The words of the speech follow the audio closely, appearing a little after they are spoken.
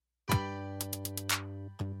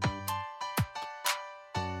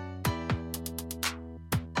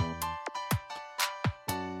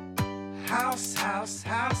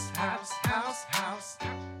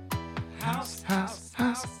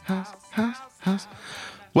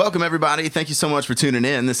Welcome, everybody. Thank you so much for tuning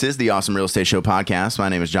in. This is the Awesome Real Estate Show podcast. My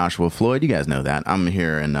name is Joshua Floyd. You guys know that. I'm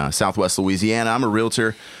here in Southwest Louisiana. I'm a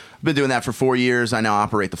realtor. I've been doing that for 4 years. I now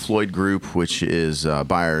operate the Floyd Group, which is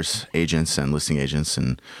buyers, agents, and listing agents.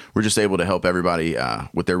 And we're just able to help everybody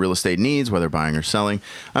with their real estate needs, whether buying or selling.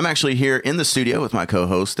 I'm actually here in the studio with my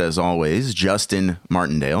co-host, as always, Justin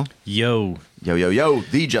Martindale. Yo. Yo, yo, yo,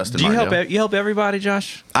 the Justin Martindale. You help everybody,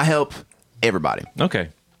 Josh? I help everybody. Okay.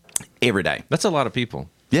 Every day. That's a lot of people.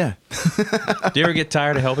 Yeah. Do you ever get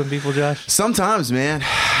tired of helping people, Josh? Sometimes, man.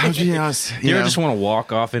 You ever just want to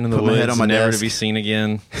walk off into the put my head woods on my never desk, to be seen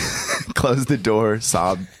again? Close the door,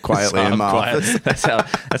 sob quietly in my office. That's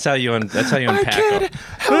how you unpack. I can't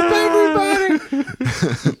help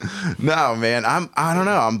everybody. No, man. I don't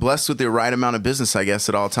know. I'm blessed with the right amount of business, I guess,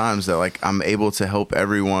 at all times that like I'm able to help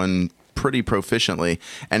everyone pretty proficiently.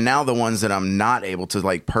 And now the ones that I'm not able to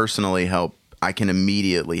like personally help, I can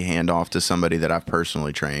immediately hand off to somebody that I've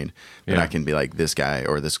personally trained. That I can be like, this guy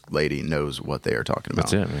or this lady knows what they are talking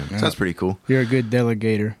about. That's it, man. So that's pretty cool. You're a good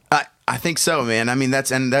delegator. I think so, man. I mean,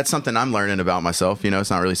 that's something I'm learning about myself. You know,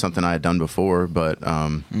 it's not really something I had done before. But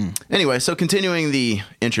anyway, so continuing the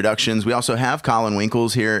introductions, we also have Colin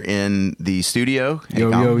Winkles here in the studio. Hey,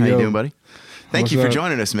 Colin, how you doing, buddy? Thank you for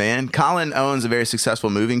joining us, man. Colin owns a very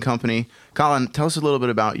successful moving company. Colin, tell us a little bit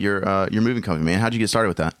about your moving company, man. How'd you get started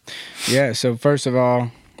with that? Yeah, so first of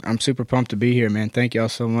all, I'm super pumped to be here, man. Thank y'all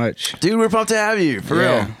so much. Dude, we're pumped to have you, for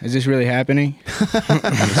real. Is this really happening?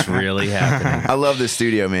 It's really happening. I love this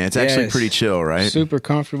studio, man. It's actually pretty chill, right? Super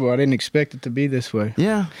comfortable. I didn't expect it to be this way.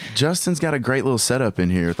 Yeah. Justin's got a great little setup in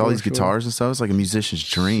here with all these guitars and stuff. It's like a musician's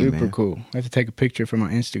dream, man. Super cool. I have to take a picture for my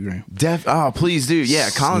Instagram. Oh, please do. Yeah,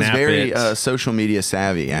 Colin's Snap very it. Social media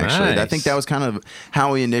savvy, actually. Nice. I think that was kind of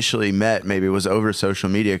how we initially met, maybe, was over social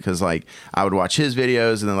media, because like I would watch his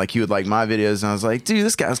videos and then like he would like my videos, and I was like, dude,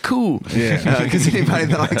 this guy's cool. Yeah. Because anybody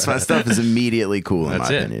that likes my stuff is immediately cool, in my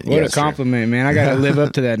opinion. What a compliment, man. I got to live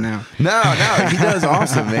up to that now. No, he does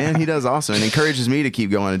awesome, man. He does awesome and encourages me to keep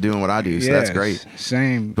going and doing what I do, so that's great.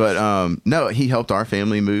 Same. But no, he helped our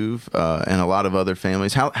family move and a lot of other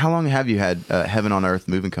families. How long have you had Heaven on Earth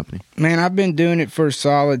Moving Company? Man, I've been doing it for a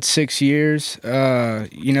solid 6 years. I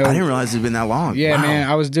didn't realize it'd been that long. Yeah, wow. man.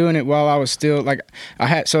 I was doing it while I was still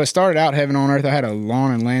so I started out Heaven on Earth. I had a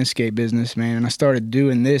lawn and landscape business, man, and I started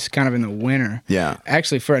doing this kind of in the winter. Yeah.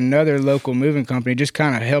 Actually, for another local moving company, just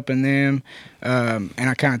kind of helping them, and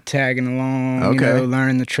I kind of tagging along,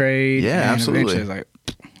 learning the trade. Yeah, and absolutely. Eventually, I was like,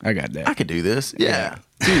 I got that. I could do this. Yeah.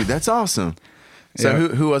 Dude, that's awesome. So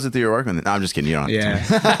who was it that you were working with? No, I'm just kidding. You don't have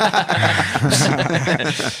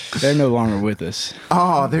to. They're no longer with us.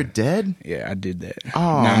 Oh, they're dead? Yeah, I did that.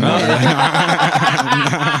 Oh. No.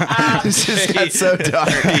 This just got so dark.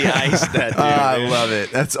 He iced that dude. I love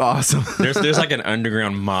it. That's awesome. There's like an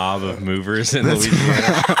underground mob of movers in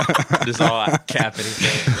Louisiana. Just all capping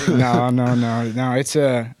each other. No. It's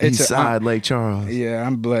Eastside Lake Charles. Yeah,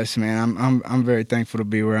 I'm blessed, man. I'm very thankful to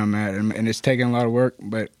be where I'm at, and it's taking a lot of work,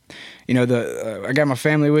 but I got my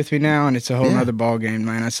family with me now, and it's a whole nother ball game,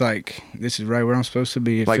 man. It's like, this is right where I'm supposed to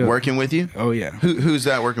be. Working with you? Oh, yeah. Who's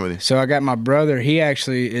that working with you? So I got my brother. He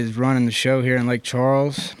actually is running the show here in Lake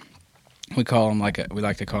Charles. We call him we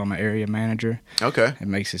like to call him an area manager. Okay. It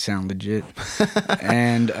makes it sound legit.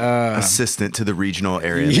 And assistant to the regional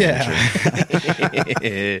area manager.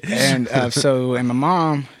 And and my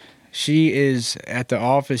mom, she is at the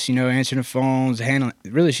office, answering the phones, handling.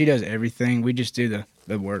 Really, she does everything. We just do the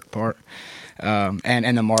work part,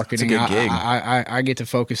 and the marketing. It's a good gig. I get to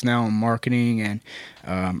focus now on marketing, and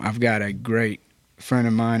I've got a great friend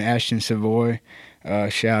of mine, Ashton Savoy.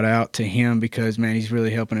 Shout out to him, because man, he's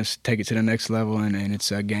really helping us take it to the next level, and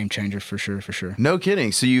it's a game changer for sure. No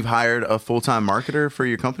kidding. So you've hired a full-time marketer for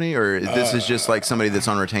your company, or this is just like somebody that's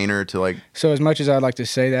on retainer to like? So as much as I'd like to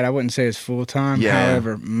say that, I wouldn't say it's full-time. Yeah.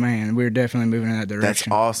 However, man, we're definitely moving in that direction. That's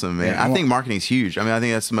awesome, man. Yeah, I think marketing's huge. I mean, I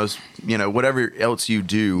think that's the most, whatever else you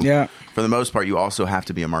do, for the most part, you also have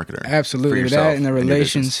to be a marketer. Absolutely. That and the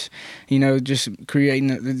relations, just getting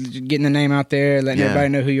the name out there, letting everybody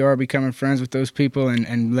know who you are, becoming friends with those people,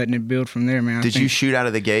 and letting it build from there, man. Did you shoot out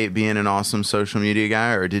of the gate being an awesome social media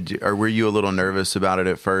guy, or were you a little nervous about it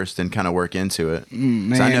at first and kind of work into it? I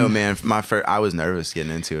know, man, I was nervous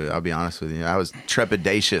getting into it. I'll be honest with you. I was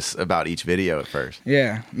trepidatious about each video at first.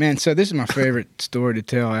 Yeah, man. So this is my favorite story to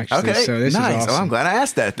tell, actually. Okay, so this nice. is awesome. Oh, I'm glad I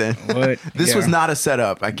asked that then. This was not a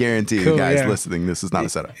setup. I guarantee you guys listening, this is not a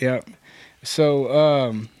setup. Yeah.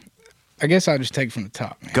 So I guess I'll just take it from the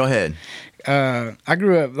top, man. Go ahead. I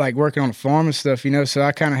grew up like working on a farm and stuff, so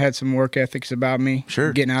I kind of had some work ethics about me.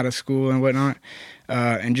 Sure. Getting out of school and whatnot,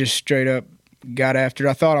 and just straight up got after it.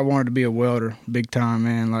 I thought I wanted to be a welder, big time,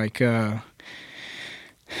 man. Like, I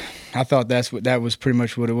thought that was pretty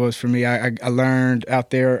much what it was for me. I learned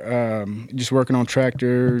out there, just working on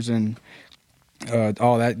tractors and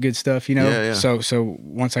all that good stuff, Yeah. So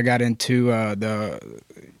once I got into the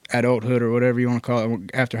adulthood or whatever you want to call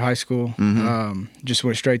it after high school, just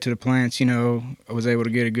went straight to the plants. I was able to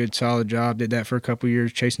get a good solid job, did that for a couple of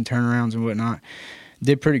years, chasing turnarounds and whatnot.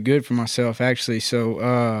 Did pretty good for myself, actually.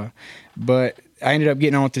 So but I ended up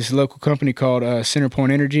getting on with this local company called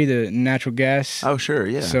CenterPoint Energy, the natural gas. Oh, sure,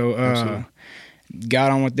 yeah. So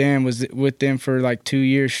got on with them, was with them for like 2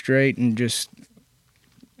 years straight, and just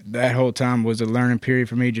that whole time was a learning period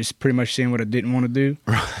for me, just pretty much seeing what I didn't want to do.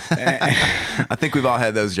 I think we've all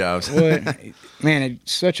had those jobs. Well, man,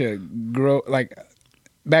 it's such a like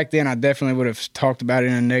back then I definitely would have talked about it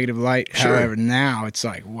in a negative light. Sure. However, now it's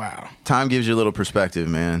like, wow. Time gives you a little perspective,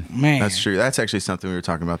 man. That's true. That's actually something we were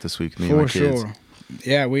talking about this week, me and my kids. For sure.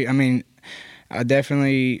 Yeah, I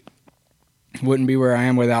definitely wouldn't be where I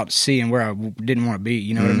am without seeing where I didn't want to be,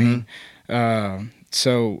 you know what I mean?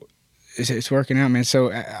 So it's working out, man.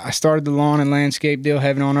 So I started the lawn and landscape deal,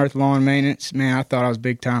 Heaven on Earth Lawn Maintenance. Man, I thought I was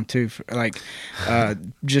big time too.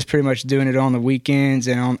 Just pretty much doing it on the weekends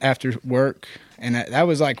and after work. And that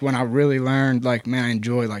was like when I really learned, like, man, I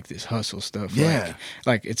enjoy like this hustle stuff. Yeah.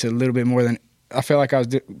 Like it's a little bit more than, I felt like I was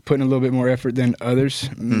putting a little bit more effort than others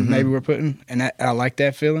maybe were putting. And I like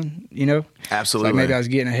that feeling, Absolutely. Like maybe I was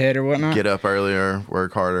getting ahead or whatnot. Get up earlier,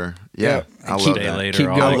 work harder. Yeah, I love that. Later,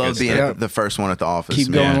 I love being the first one at the office.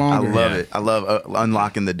 Keep going longer. I love it. I love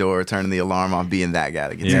unlocking the door, turning the alarm off, being that guy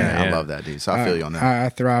that gets in there. I love that, dude. So I feel you on that. I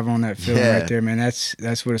thrive on that feeling right there, man.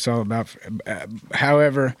 That's what it's all about.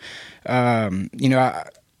 However, the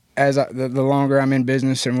longer I'm in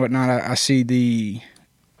business and whatnot, I see the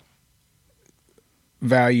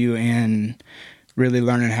value in really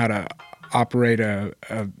learning how to operate a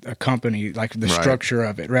company, like the structure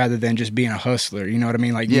of it, rather than just being a hustler. You know what I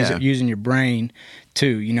mean? Like using your brain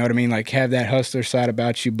too. You know what I mean? Like have that hustler side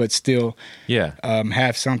about you, but still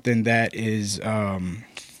have something that is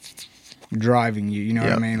driving you. You know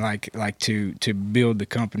what I mean? Like to build the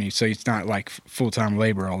company, so it's not like full-time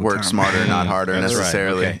labor all the time. Work smarter, not harder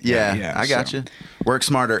necessarily. Right. Okay. Yeah, I got you. Work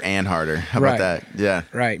smarter and harder. How about that? Yeah.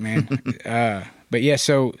 Right, man. But yeah,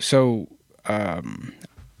 so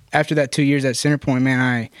after that 2 years at CenterPoint,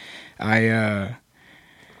 man, I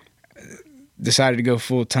decided to go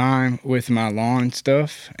full time with my lawn and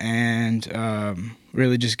stuff, and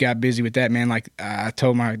really just got busy with that, man. Like I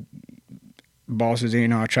told my bosses,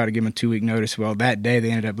 I tried to give them a 2-week notice. Well, that day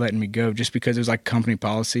they ended up letting me go just because it was like company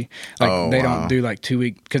policy. Like they don't do like 2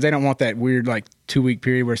 week, because they don't want that weird like 2-week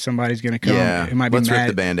period where somebody's going to come. Yeah, it might be let's mad. rip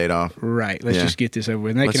the Band-Aid off. Right, let's just get this over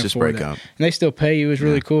with. And they let's can just afford break that. up. And they still pay you. It was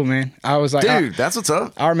really cool, man. I was like, dude, that's what's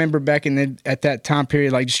up. I remember back at that time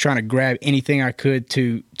period, like just trying to grab anything I could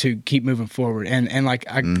to keep moving forward. And like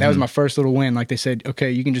that was my first little win. Like they said,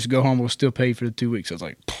 okay, you can just go home. We'll still pay you for the 2 weeks. I was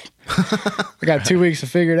like, I got 2 weeks to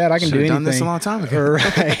figure it out. I can do anything. Done this a long time ago.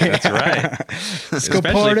 Right. That's right. Let's go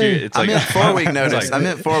party. I meant 4-week notice. I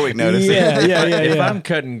meant 4-week notice. Yeah. If I'm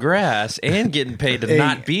cutting grass and getting paid to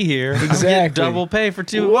not be here, I'm getting double pay for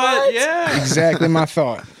 2. What? Yeah. Exactly my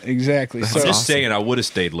thought. Exactly. So, I'm just saying I would have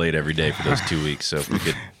stayed late every day for those 2 weeks. So if we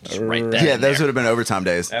could just write that. Yeah, those would have been overtime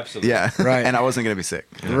days. Absolutely. Yeah. Right. And I wasn't going to be sick.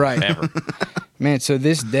 Right. Ever. Man, so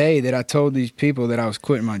this day that I told these people that I was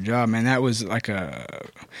quitting my job, man, that was like a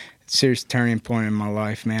serious turning point in my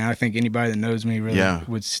life, man. I think anybody that knows me really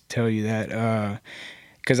would tell you that.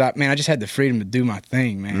 Because I just had the freedom to do my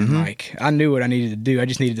thing, man. Like I knew what I needed to do. I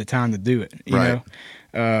just needed the time to do it, you know.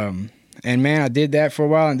 And man, I did that for a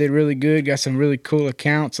while and did really good. Got some really cool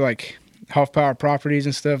accounts like Hoff Power Properties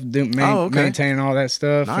and stuff. Maintaining all that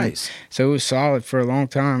stuff. Nice. And so it was solid for a long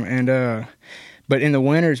time. And but in the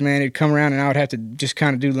winters, man, it'd come around and I would have to just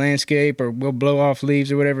kind of do landscape or we'll blow off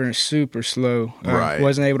leaves or whatever, and it's super slow.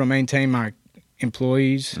 Wasn't able to maintain my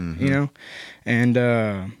employees, you know, and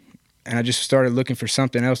I just started looking for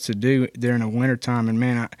something else to do during the wintertime. And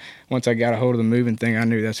man, once I got a hold of the moving thing, I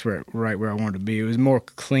knew that's right where I wanted to be. It was more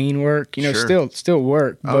clean work, you know, still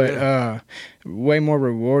work, but way more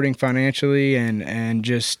rewarding financially, and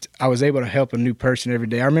just I was able to help a new person every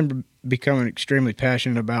day. I remember becoming extremely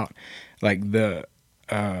passionate about like the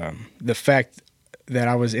fact that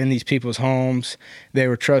I was in these people's homes. They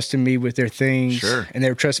were trusting me with their things, and they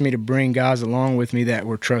were trusting me to bring guys along with me that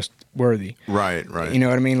were trustworthy. Right. You know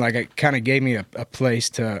what I mean? Like it kind of gave me a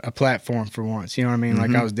platform for once. You know what I mean?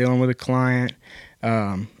 Like I was dealing with a client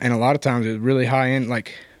And a lot of times it's really high end.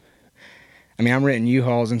 Like, I mean, I'm renting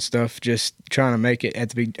U-Hauls and stuff, just trying to make it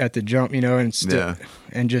at the jump, you know, and still,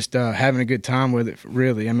 and just having a good time with it.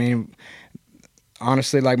 Really, I mean,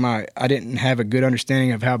 honestly, like I didn't have a good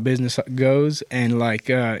understanding of how business goes, and like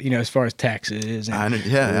you know, as far as taxes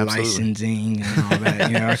and licensing and all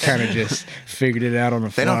that, you know, I kind of just figured it out on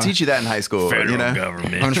the fly. They don't teach you that in high school. Federal you know?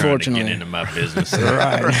 government, unfortunately, trying to get into my business.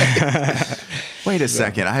 Right. Wait a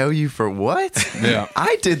second, I owe you for what? Yeah,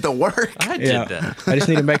 I did the work. I did that. I just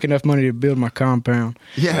need to make enough money to build my compound.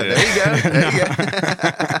 Yeah, there you go. There you go.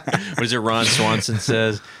 What is it? Ron Swanson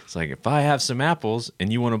says it's like, if I have some apples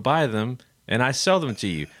and you want to buy them, and I sell them to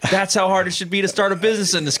you. That's how hard it should be to start a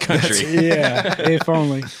business in this country. Yeah, if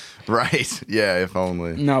only. Right. Yeah, if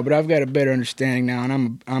only. No, but I've got a better understanding now,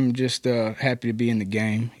 and I'm just happy to be in the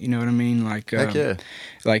game. You know what I mean? Like, Heck yeah.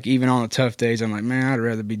 Like even on the tough days, I'm like, man, I'd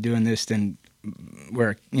rather be doing this than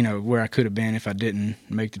where I could have been if I didn't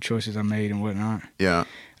make the choices I made and whatnot. Yeah.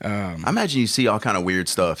 I imagine you see all kind of weird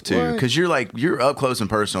stuff too, because you're up close and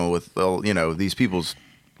personal with you know, these people's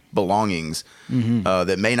belongings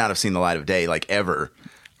that may not have seen the light of day like ever.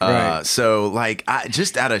 Right. So like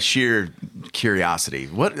just out of sheer curiosity,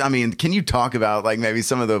 can you talk about like maybe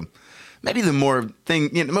some of the more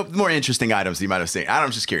more interesting items you might have seen?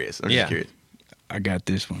 I'm just curious. I'm just curious. I got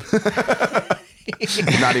this one.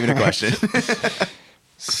 Not even a question.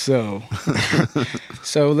 So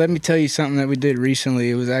let me tell you something that we did recently.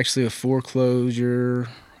 It was actually a foreclosure.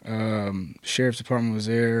 Sheriff's department was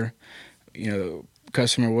there. You know,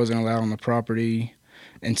 customer wasn't allowed on the property,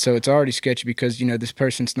 and so it's already sketchy because, you know, this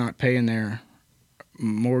person's not paying their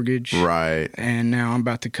mortgage, right? And now I'm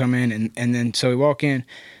about to come in, and then so we walk in,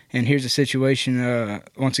 and here's the situation.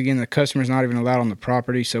 Once again, the customer's not even allowed on the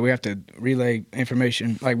property, so we have to relay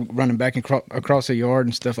information, like running back and across the yard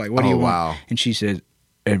and stuff. Like, what do you want? And she says,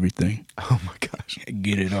 everything. Oh my gosh,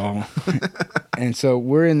 get it all. And so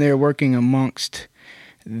we're in there working amongst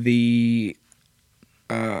the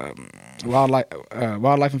wildlife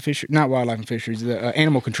and fisheries, not wildlife and fisheries, the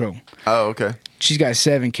animal control. Oh, okay. She's got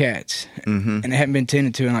 7 cats, and they haven't been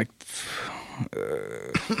tended to in like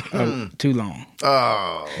too long.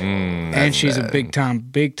 Oh, and she's bad. a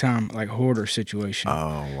big time like hoarder situation.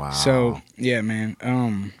 Oh wow. So yeah,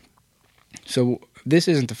 man. So this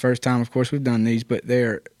isn't the first time. Of course, we've done these, but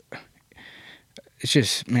it's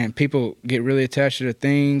just, man, people get really attached to the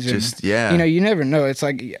things. And, you know, you never know. It's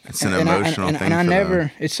like it's an emotional thing. And I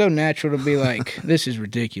never. It's so natural to be like, this is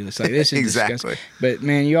ridiculous. Like, this is exactly. disgusting. But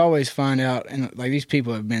man, you always find out, and like these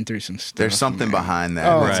people have been through some stuff. There's something behind that.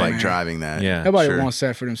 That's like driving that. Yeah, nobody wants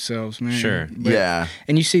that for themselves, man. Sure. But,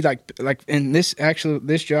 and you see, like in this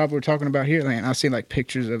job we're talking about here, like, I see like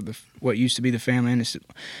pictures of what used to be the family, and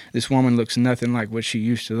this woman looks nothing like what she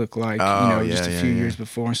used to look like. Just a few years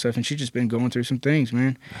before and stuff. And she's just been going through some things,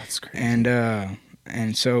 man. That's crazy.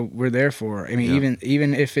 And so we're there for her. I mean,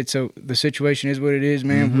 even if the situation is what it is,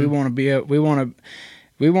 man, we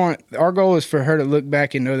want our goal is for her to look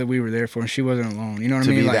back and know that we were there for her and she wasn't alone. You know what I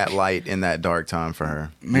mean? To be that light in that dark time for her.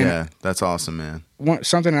 Man, yeah, that's awesome, man.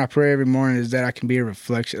 Something I pray every morning is that I can be a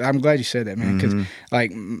reflection. I'm glad you said that, man, because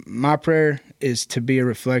like my prayer is to be a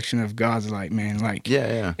reflection of God's light, man. Like,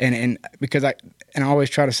 and because I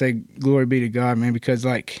always try to say glory be to God, man, because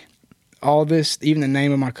like all this, even the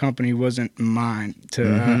name of my company wasn't mine.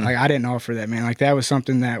 Like I didn't offer that, man. Like that was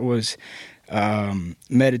something that was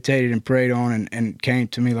meditated and prayed on and came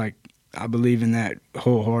to me. Like I believe in that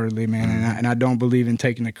wholeheartedly, man. And I don't believe in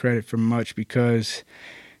taking the credit for much because,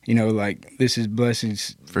 you know, like this is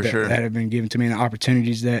blessings that have been given to me and the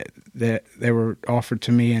opportunities that they were offered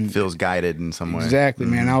to me, and feels guided in some way. Exactly,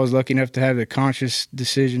 man. I was lucky enough to have the conscious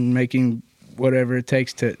decision making, whatever it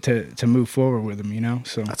takes to move forward with them, you know.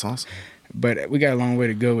 So that's awesome. But we got a long way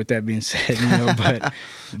to go with that being said, you know. But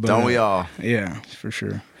don't we all? Yeah, for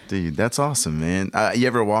sure. Dude, that's awesome, man. You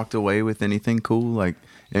ever walked away with anything cool? Like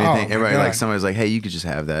anything? Everybody, like somebody's like, "Hey, you could just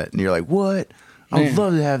have that," and you're like, "What? I'd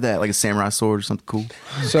love to have that, like a samurai sword or something cool."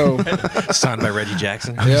 So, signed by Reggie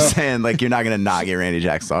Jackson. I'm just saying, like, you're not gonna not get Randy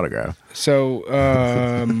Jackson's autograph. So,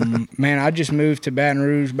 man, I just moved to Baton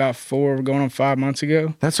Rouge about going on 5 months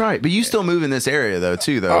ago. That's right, but you still move in this area though,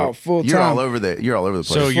 too. Oh, full time. You're all over the place.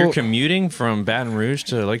 So you're commuting from Baton Rouge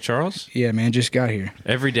to Lake Charles? Yeah, man, just got here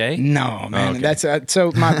every day. No, man, that's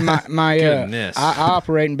so my Goodness. I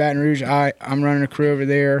operate in Baton Rouge. I'm running a crew over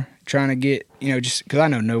there, trying to get, you know, just because I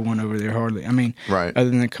know no one over there hardly. I mean, other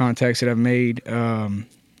than the contacts that I've made,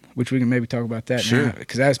 which we can maybe talk about that. Sure.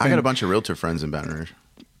 Because I got a bunch of realtor friends in Baton Rouge.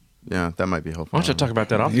 Yeah, that might be helpful. Why don't you talk about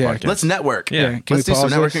that off the Yeah. podcast? Let's network. Yeah. Can Let's we do some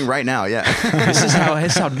pause this? networking right now. Yeah. This is how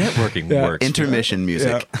networking works. Intermission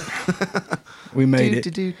music. We made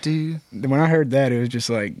it. Do. When I heard that, it was just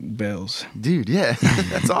like bells. Dude, yeah.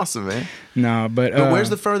 That's awesome, man. No, but But where's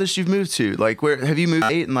the furthest you've moved to? Like, where have you moved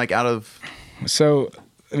eight and like out of? So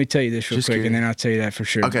let me tell you this real Just quick, curious. and then I'll tell you that for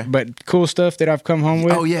sure. Okay. But cool stuff that I've come home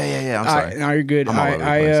with. Oh yeah. I'm sorry. No, you're good. I'm all over the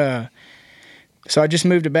place. So I just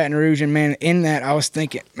moved to Baton Rouge, and man, in that I was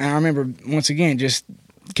thinking, man, I remember once again just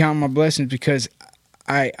counting my blessings because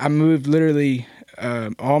I moved literally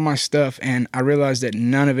all my stuff, and I realized that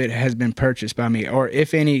none of it has been purchased by me, or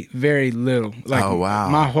if any, very little. Like, Oh, wow.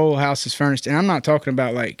 my whole house is furnished, and I'm not talking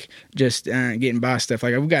about like just getting by stuff.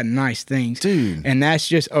 Like, we've got nice things, Dude. and that's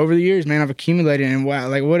just over the years, man. I've accumulated, and wow,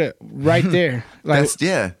 like what a right there, like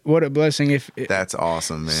what a blessing. If That's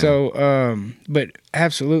awesome, man. so, but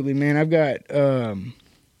absolutely, man. I've got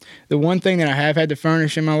the one thing that I have had to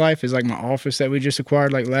furnish in my life is like my office that we just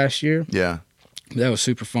acquired like last year. yeah. That was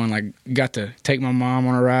super fun. Like, got to take my mom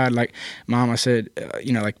on a ride. Like, Mom, I said,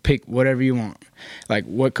 like, pick whatever you want. Like,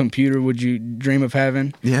 what computer would you dream of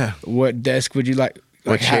having? Yeah. What desk would you like?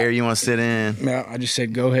 What like, chair you want to sit in? Yeah, I just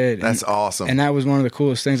said, go ahead. That's awesome. And that was one of the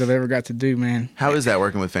coolest things I've ever got to do, man. How is that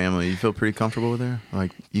working with family? You feel pretty comfortable with her?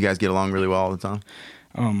 Like, you guys get along really well all the time?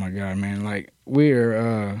 Oh my God, man! Like,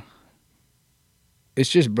 we're it's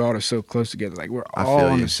just brought us so close together. Like, we're I all feel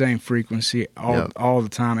on you. the same frequency Yep. all the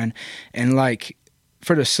time, and like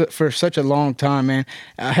for such a long time, man,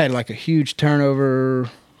 I had like a huge turnover.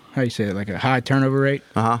 How you say it? Like a high turnover rate.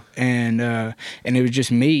 Uh-huh. And it was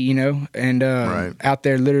just me, and Right. out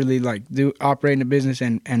there literally like operating the business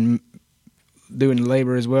and doing the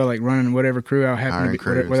labor as well, like running whatever crew I happened Hiring to be,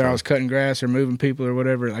 crews, whether I yeah. was cutting grass or moving people or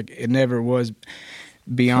whatever. Like, it never was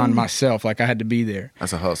beyond myself. Like, I had to be there.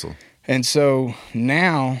 That's a hustle. And so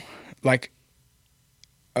now, like,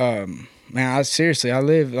 man, I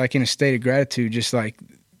live like in a state of gratitude, just like,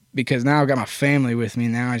 because now I've got my family with me.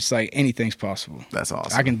 Now it's like anything's possible. That's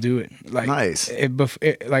awesome. I can do it. Like, Nice.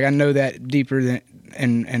 Like, I know that deeper than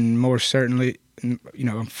and more certainly,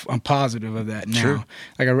 I'm positive of that now. Sure.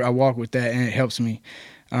 Like, I walk with that, and it helps me.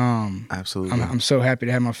 Absolutely. I'm so happy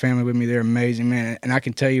to have my family with me. They're amazing, man. And I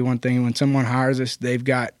can tell you one thing: when someone hires us, they've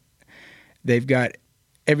got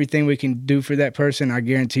everything we can do for that person. I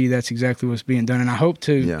guarantee you that's exactly what's being done. And I hope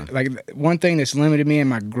to. Yeah. Like, one thing that's limited me in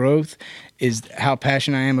my growth is how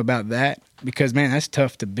passionate I am about that. Because, man, that's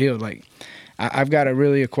tough to build. Like, I've got to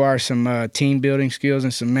really acquire some team building skills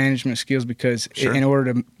and some management skills, because Sure. in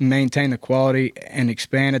order to maintain the quality and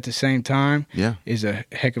expand at the same time, Yeah. is a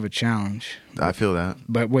heck of a challenge. I feel that.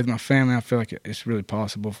 But with my family, I feel like it's really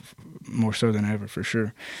possible, more so than ever, for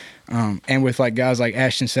sure. And with like guys like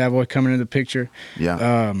Ashton Savoy coming into the picture,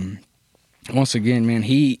 Yeah. once again, man,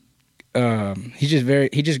 he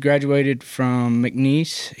just graduated from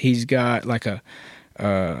McNeese. He's got like a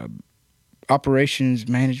operations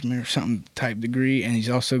management or something type degree, and he's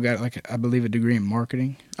also got like I believe a degree in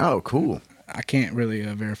marketing. Oh, cool. I can't really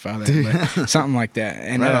verify that, but something like that.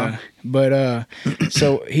 And Right on.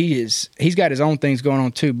 so he's got his own things going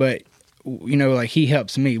on too. But like, he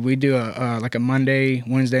helps me. We do like a Monday,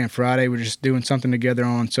 Wednesday, and Friday. We're just doing something together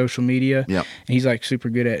on social media. Yep. And he's like super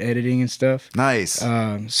good at editing and stuff. Nice.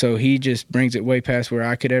 So he just brings it way past where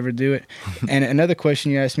I could ever do it. And another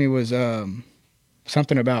question you asked me was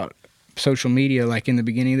something about social media, like in the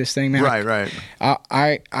beginning of this thing, man. right.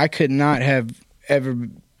 I could not have ever.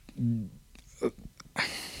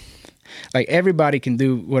 Like, everybody can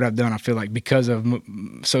do what I've done, I feel like, because of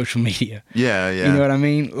social media. Yeah. You know what I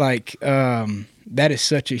mean? Like, that is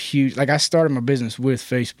such a huge... Like, I started my business with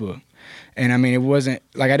Facebook. And, I mean, it wasn't...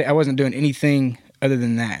 Like, I wasn't doing anything other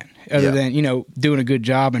than that. Other than, doing a good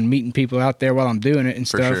job and meeting people out there while I'm doing it and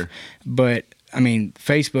For stuff. sure. But, I mean,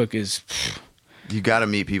 Facebook is... You got to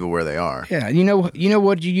meet people where they are. Yeah, you know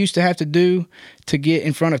what you used to have to do to get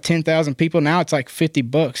in front of 10,000 people? Now it's like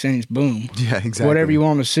 $50 and it's boom. Yeah, exactly. Whatever you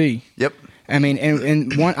want to see. Yep. I mean,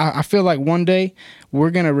 and I feel like one day we're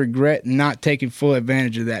gonna regret not taking full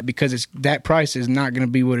advantage of that, because that price is not gonna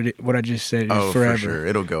be what I just said. Oh, forever. for sure.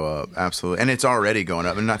 It'll go up. Absolutely. And it's already going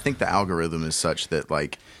up. And I think the algorithm is such that,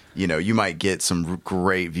 like, you might get some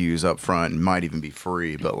great views up front and might even be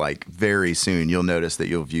free, but like very soon you'll notice that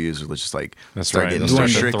your views will just like That's start right. getting They'll start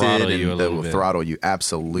to restricted, throttle and you a they little will bit. throttle you.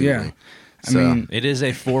 Absolutely. Yeah. So, I mean, It is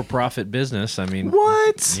a for-profit business. I mean,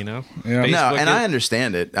 what? Yeah. No, Facebook and is- I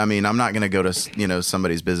understand it. I mean, I'm not going to go to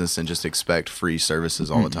somebody's business and just expect free services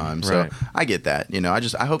all the time. So Right. I get that.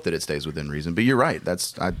 I hope that it stays within reason. But you're right.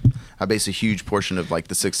 I base a huge portion of like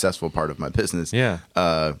the successful part of my business. Yeah.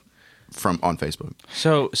 on Facebook.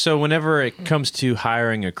 So whenever it comes to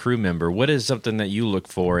hiring a crew member, what is something that you look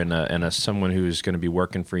for in a someone who's going to be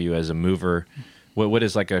working for you as a mover? What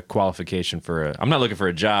is like a qualification for a? I'm not looking for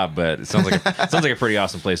a job, but it sounds like a pretty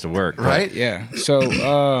awesome place to work, Right? Yeah. So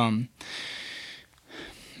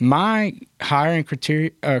my hiring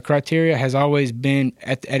criteria has always been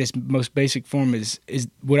at its most basic form is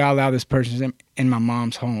would I allow this person in my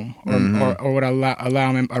mom's home or would I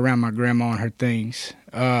allow them around my grandma and her things?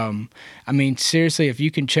 I mean, seriously, if you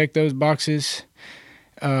can check those boxes,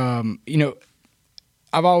 I've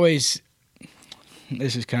always.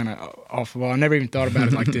 This is kind of off the wall. I never even thought about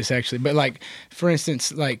it like this, actually. But, like, for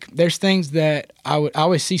instance, like, there's things that I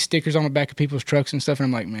always see stickers on the back of people's trucks and stuff, and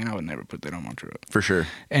I'm like, man, I would never put that on my truck. For sure.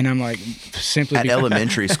 And I'm like, simply At because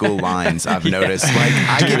elementary school lines, I've noticed. Like,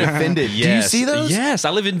 I get offended. Yes. Do you see those? Yes,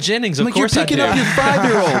 I live in Jennings. Of Like, course you're I do. picking up your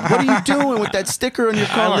 5-year-old. What are you doing with that sticker on your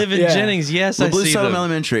car? I live in Yeah. Jennings. Yes, I Blue see Salem them.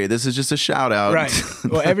 Elementary. This is just a shout out. right.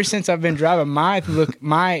 Well, ever since I've been driving,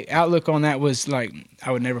 my outlook on that was like, I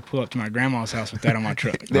would never pull up to my grandma's house with that on my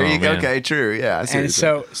truck. There you go. man. Okay, true. Yeah. I see what And you're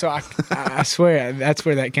saying. so I swear that's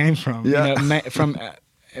where that came from. Yeah.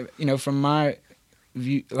 From my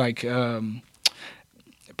view, like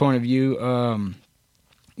point of view,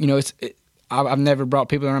 I've never brought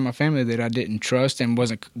people around my family that I didn't trust and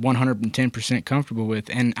wasn't 110% comfortable with,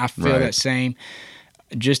 and I feel Right. that same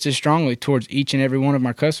just as strongly towards each and every one of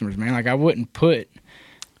my customers, man. Like, I wouldn't put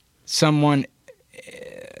someone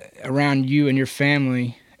around you and your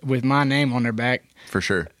family with my name on their back For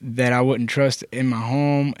sure. that I wouldn't trust in my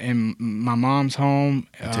home, in my mom's home.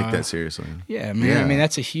 I take that seriously. Yeah, man. Yeah, I mean,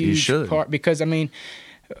 that's a you huge should. part because, I mean,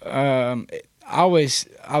 I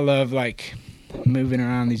love, like, moving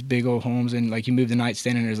around these big old homes and, like, you move the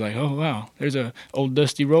nightstand and there's like, oh, wow, there's a old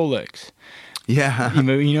dusty Rolex. Yeah. You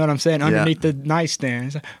know what I'm saying? Yeah. Underneath the nightstand.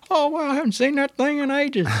 It's like, oh, wow, I haven't seen that thing in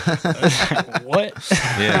ages. What?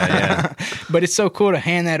 Yeah. But it's so cool to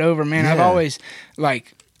hand that over, man. I've Yeah. always,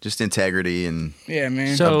 like, Just integrity and yeah,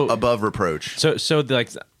 man. So- above reproach. So like,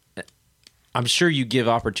 I'm sure you give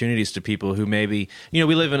opportunities to people who maybe we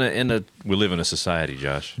live in a society,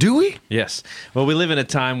 Josh. Do we? Yes. Well, we live in a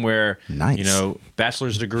time where Nice.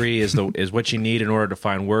 bachelor's degree is what you need in order to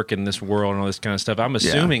find work in this world and all this kind of stuff. I'm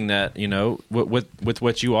assuming that with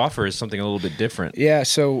what you offer is something a little bit different. Yeah,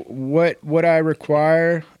 so what I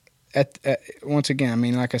require at once again, I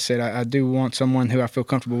mean, like I said, I do want someone who I feel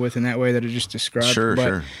comfortable with in that way that I just described. Sure,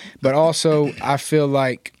 sure. But also, I feel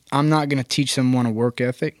like I'm not going to teach someone a work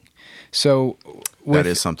ethic. So That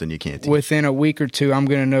is something you can't teach. within a week or two, I'm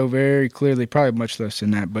going to know very clearly, probably much less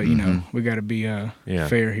than that, but, we got to be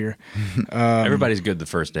fair here. Everybody's good the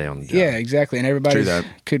first day on the job. Yeah, exactly. And everybody True that.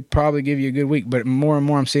 could probably give you a good week, but more and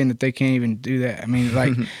more I'm seeing that they can't even do that. I mean,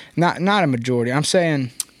 like, not a majority. I'm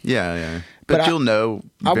saying Yeah. But But you'll know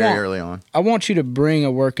very want- early on. I want you to bring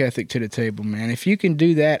a work ethic to the table, man. If you can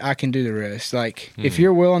do that, I can do the rest. Like, if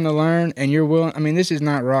you're willing to learn and you're willing, I mean, this is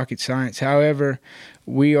not rocket science. However,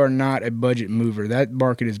 we are not a budget mover. That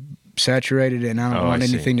market is saturated, and I don't want I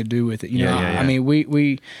see. anything to do with it. Yeah. I mean,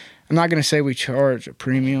 we I'm not going to say we charge a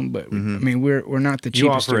premium, but I mean, we're not the You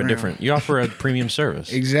cheapest offer around. You offer a premium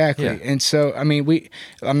service. Exactly. Yeah. And so, I mean, we're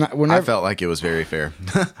I never, felt like it was very fair.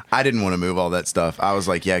 I didn't want to move all that stuff. I was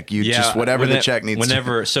like, just whatever the check needs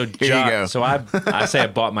whenever, So Here you Josh, go. so I say I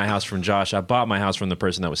bought my house from Josh. I bought my house from the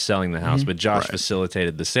person that was selling the house, but Josh Right.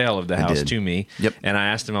 facilitated the sale of the house did. to me. Yep. And I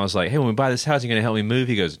asked him, I was like, hey, when we buy this house, you going to help me move?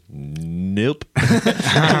 He goes, nope. We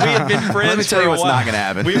had been friends Let me tell for you a what's while. not gonna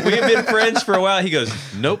happen. We had been friends for a while. He goes,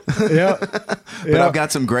 nope. But I've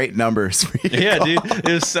got some great numbers for you. Yeah, dude. It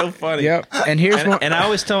was so funny. Yep. And here's one. And I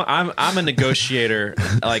always tell him I'm a negotiator,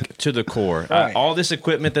 like to the core. Right. All this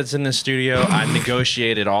equipment that's in the studio, I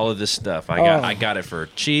negotiated all of this stuff. I got it for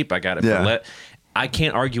cheap. I got it Yeah. for I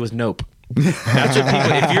can't argue with nope. That's what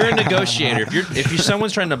people. If you're a negotiator, if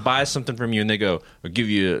someone's trying to buy something from you and they go, "I'll give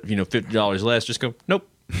you $50 less," just go, nope.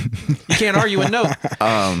 You can't argue with nope.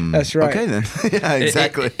 That's right. Okay then. Yeah,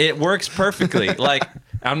 exactly. It works perfectly. Like,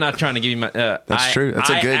 I'm not trying to give you my. That's true. That's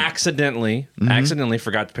a I good- accidentally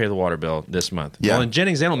forgot to pay the water bill this month. Yeah. Well, in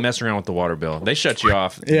Jennings, they don't mess around with the water bill. They shut you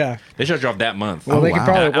off. Yeah. They shut you off that month. Well, they wow. could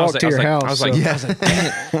probably And I was walk to your house. I was like, dang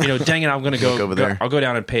it. Dang it. I'm going to go over there. I'll go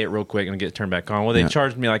down and pay it real quick and get it turned back on. Well, they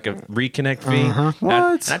charged me like a reconnect fee.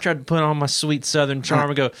 What? And I tried to put on my sweet Southern charm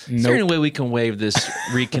and go, is there any way we can waive this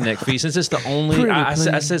reconnect fee? Since it's the only, I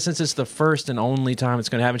said, since it's the first and only time it's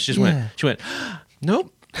going to happen. She went,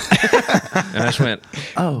 nope. And I just went,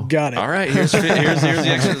 Got it. all right, here's the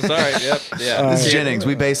extras. All right, yep, yeah. This is Jennings.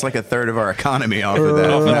 We base like a third of our economy off of that. Right.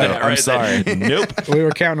 No, Right I'm there. sorry. Nope. We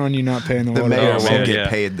were counting on you not paying the The water mayor bill. won't man, get yeah.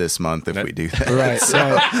 paid this month if we do that. Right.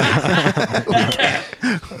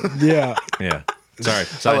 Yeah. Yeah. Sorry. I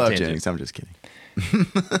Side love tangent. Jennings. I'm just kidding.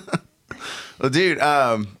 Well, dude,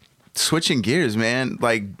 switching gears, man.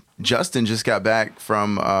 Like Justin just got back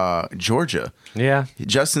from Georgia. Yeah.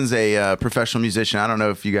 Justin's a professional musician. I don't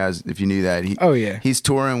know if you knew that. Oh, yeah. He's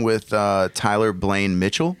touring with Tyler Blaine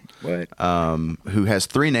Mitchell, What? who has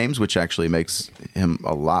 3 names, which actually makes him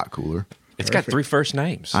a lot cooler. It's got 3 first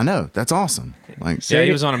names. I know, that's awesome. Like, Yeah,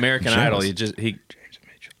 he was on American Shameless. Idol.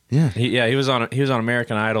 yeah, He was on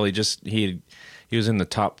American Idol. He was in the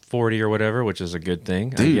top 40 or whatever, which is a good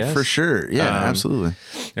thing, I dude, guess. for sure. Yeah, absolutely.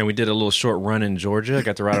 And we did a little short run in Georgia.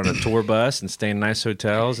 Got to ride on a tour bus and stay in nice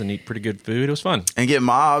hotels and eat pretty good food. It was fun. And get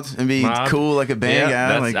mobbed and be Mobbed. cool like a band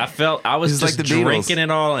guy. that's- Like, I was he's just like the Beatles. drinking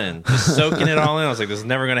it all in, just soaking it all in. I was like, this is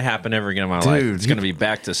never going to happen ever again in my life. Dude, It's going to be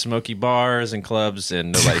back to smoky bars and clubs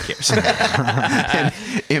and nobody cares. and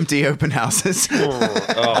empty open houses.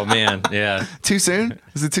 Oh man, yeah. Too soon?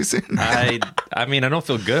 Is it too soon? I mean, I don't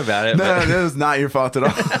feel good about it. No, but that was not your fault at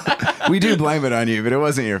all. We do blame it on you, but it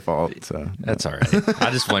wasn't your fault. So that's all right. I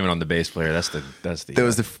just blame it on the bass player. That's the. there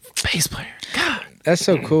was the bass player. God. That's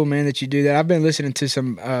so cool, man, that you do that. I've been listening to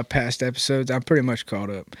some past episodes. I'm pretty much caught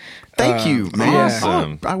up. Thank you, man.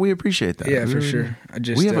 Awesome. We appreciate that. Yeah, for sure.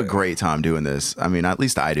 We have a great time doing this. I mean, at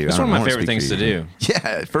least I do. It's I one don't of my wanna favorite speak things for to you. do.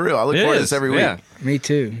 Yeah, for real. I look It forward to is, this every week. yeah. Me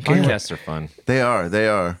too. Can't wait. Podcasts are fun. They are. They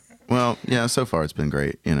are. Well, yeah. So far, it's been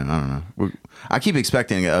great. You know, I don't know. I keep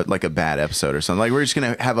expecting a bad episode or something. Like we're just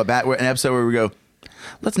gonna have an episode where we go,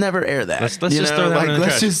 let's never air that. Let's You just know, throw that like, one in the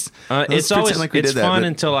let's trash. just. It's pretend always like we it's did that, fun but-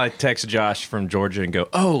 until I text Josh from Georgia and go,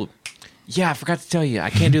 oh. Yeah, I forgot to tell you, I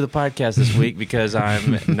can't do the podcast this week because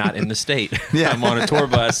I'm not in the state. Yeah. I'm on a tour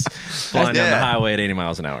bus flying down the Yeah. highway at 80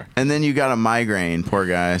 miles an hour. And then you got a migraine, poor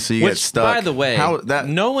guy. So you get Which, stuck. by the way, that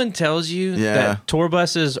no one tells you Yeah. that tour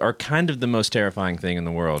buses are kind of the most terrifying thing in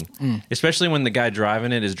the world. Especially when the guy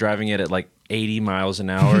driving it is driving it at like 80 miles an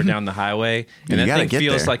hour down the highway, and You that gotta thing get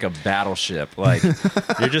feels there. like a battleship. Like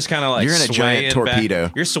you're just kind of like You're in a giant swaying back-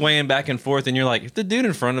 torpedo. You're swaying back and forth, and you're like, if the dude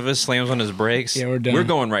in front of us slams on his brakes, Yeah, we're done. We're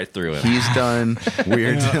going right through it. he's done.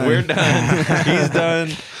 We're done. We're done. He's done.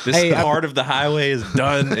 This Hey, part of the highway is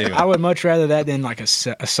done. Anyway. I would much rather that than like a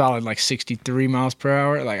solid like 63 miles per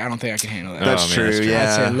hour. Like I don't think I can handle that. That's Oh, man, true. that's true. I'd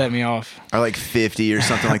Yeah. say let me off. Or like 50 or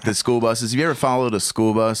something like the school buses. Have you ever followed a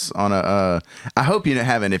school bus on a? I hope you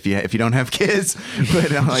haven't if you don't have kids. But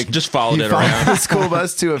like Just followed you it follow around. the school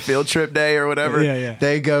bus to a field trip day or whatever. Yeah, yeah.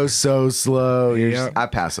 They go so slow. Yeah. I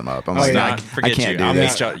pass them up. I'm Oh, like, yeah. I Forget can't you. do I'll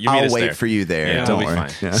this. meet you meet I'll us wait there. for you there. Yeah, Don't it'll be worry.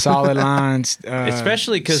 fine. Yeah. Solid lines,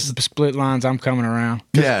 Especially 'cause- split lines. I'm coming around.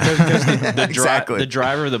 Yeah. The Exactly.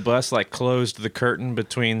 driver of the bus like closed the curtain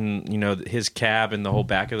between his cab and the whole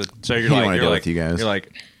back of the. So He you're like wanted to you're deal like with you guys. You're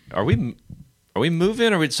like, are we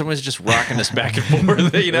moving or someone's just rocking us back and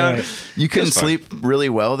forth? You know, Right. You couldn't It's fun. sleep really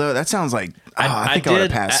well though. That sounds like I think I would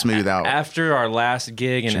have passed smooth out. After our last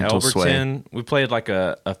gig in Gentle sway. Elberton. We played like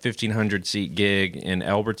a 1,500 seat gig in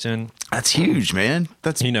Elberton. That's huge, man.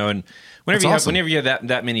 That's And That's whenever awesome. you have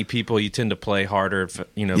that many people, you tend to play harder.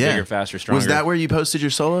 Bigger, faster, stronger. Was that where you posted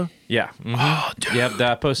your solo? Yeah. Oh, dude. Yeah,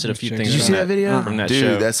 I posted a few Check things. it Did you out. see that video? from that Dude,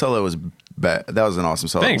 show? that solo was that was an awesome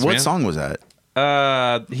solo. Thanks, What man. song was that?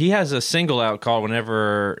 He has a single out called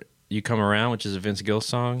 "Whenever You Come Around," which is a Vince Gill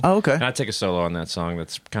song. Oh, okay. And I take a solo on that song.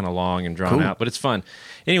 That's kind of long and drawn Cool. out, but it's fun.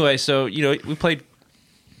 Anyway, so we played,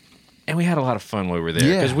 and we had a lot of fun while we were there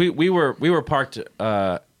Yeah. because we were parked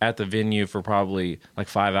at the venue for probably like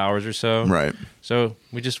 5 hours or so. Right. So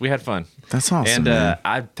we had fun. That's awesome. And man.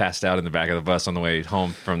 I passed out in the back of the bus on the way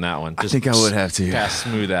home from that one. I think I would have to. Passed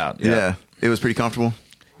smooth out. Yeah. It was pretty comfortable.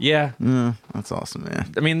 Yeah. Yeah, that's awesome,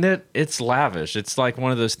 man. I mean, it's lavish. It's like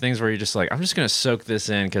one of those things where you're just like, I'm just going to soak this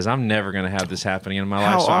in because I'm never going to have this happening in my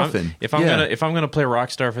How life. So often? if I'm Yeah. gonna play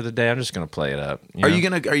Rockstar for the day, I'm just going to play it up. Are you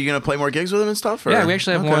gonna play more gigs with him and stuff? Or? Yeah, we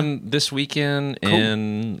actually have Okay. one this weekend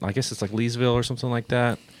in, I guess it's like Leesville or something like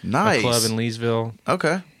that. Nice. A club in Leesville.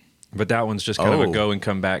 Okay. But that one's just kind of Oh. a go and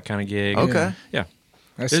come back kind of gig. Okay. Yeah.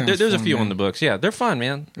 That There's sounds a fun, few man. on the books. Yeah, they're fun,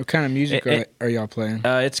 man. What kind of music are y'all playing?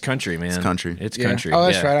 It's country, man. It's country. It's Yeah. country. Oh,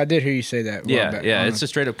 that's yeah. right. I did hear you say that. a while Yeah, back. yeah, it's a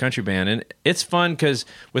straight up country band, and it's fun because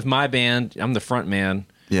with my band, I'm the front man.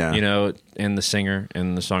 Yeah. And the singer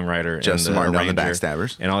and the songwriter, Justin and Martin on the arranger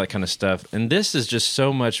Backstabbers. and all that kind of stuff. And this is just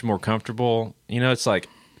so much more comfortable. It's like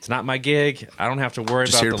it's not my gig. I don't have to worry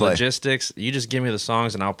Just about here the to play. logistics. You just give me the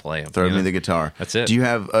songs and I'll play them. Throw me the guitar. That's it. Do you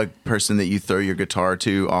have a person that you throw your guitar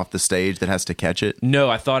to off the stage that has to catch it? No,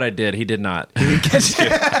 I thought I did. He did not. Just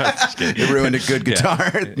kidding. Just kidding. It ruined a good Yeah.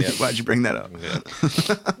 guitar. Yeah. Why'd you bring that up?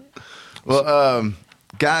 Yeah. Well,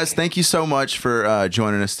 Guys, thank you so much for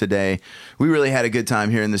joining us today. We really had a good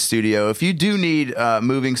time here in the studio. If you do need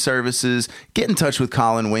moving services, get in touch with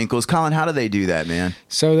Colin Winkles. Colin, how do they do that, man?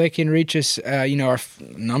 So they can reach us, our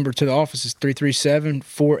number to the office is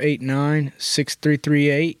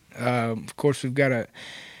 337-489-6338. Of course, we've got a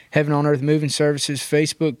Heaven on Earth Moving Services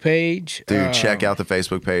Facebook page. Dude, check out the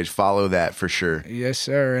Facebook page. Follow that for sure. Yes,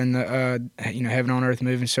 sir. And the Heaven on Earth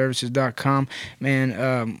Moving Services.com.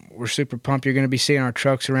 Man, we're super pumped. You're going to be seeing our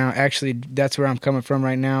trucks around. Actually, that's where I'm coming from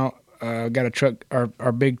right now. Got a truck,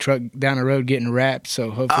 our big truck down the road getting wrapped.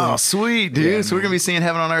 So hopefully. Oh, sweet, dude! Yeah, so we're gonna be seeing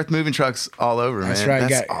Heaven on Earth moving trucks all over, that's man. right.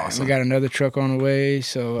 That's awesome. We got another truck on the way.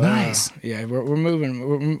 So nice. Yeah, we're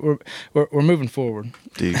moving. We're moving forward.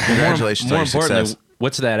 Dude, congratulations More on your importantly, success.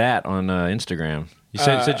 what's that at on Instagram? You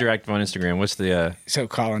said you're active on Instagram. What's the? So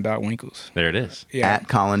Colin.Winkles. There it is. Yeah. At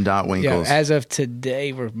Colin.Winkles. Yeah, as of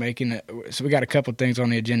today, we're making so we got a couple things on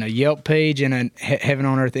the agenda: a Yelp page and a Heaven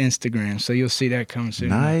on Earth Instagram. So you'll see that coming soon.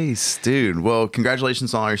 Nice, dude. Well,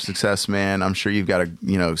 congratulations on all your success, man. I'm sure you've got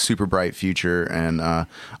a super bright future, and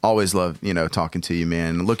always love talking to you,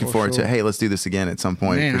 man. Looking forward to hey, let's do this again at some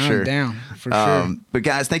point. Man, for sure. I'm down for sure. But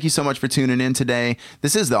guys, thank you so much for tuning in today.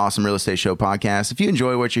 This is the Awesome Real Estate Show podcast. If you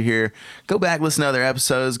enjoy what you hear, go back, listen to other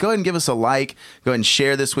episodes. Go ahead and give us a like. Go ahead and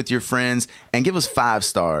share this with your friends, and give us 5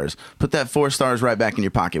 stars. Put that 4 stars right back in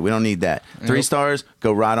your pocket. We don't need that. 3 stars,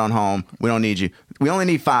 go right on home. We don't need you. We only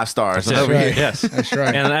need 5 stars. That's over right. here. Yes, That's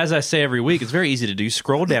right. And as I say every week, it's very easy to do.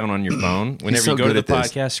 Scroll down on your phone whenever so you go to good the at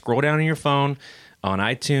this. podcast. Scroll down on your phone on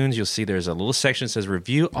iTunes. You'll see there's a little section that says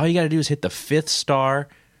review. All you got to do is hit the 5th star.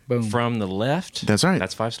 Boom. From the left. That's right.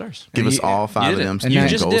 That's 5 stars. Give us all 5 of did it. them. And You you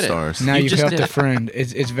get just gold did it. stars. Now You you've just helped did a it. friend.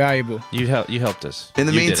 It's valuable. You helped us. In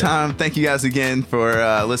the You did it. meantime, thank you guys again for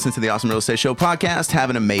listening to the Awesome Real Estate Show podcast. Have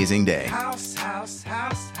an amazing day. House, house,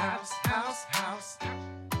 house, house, house, house,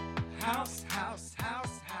 house.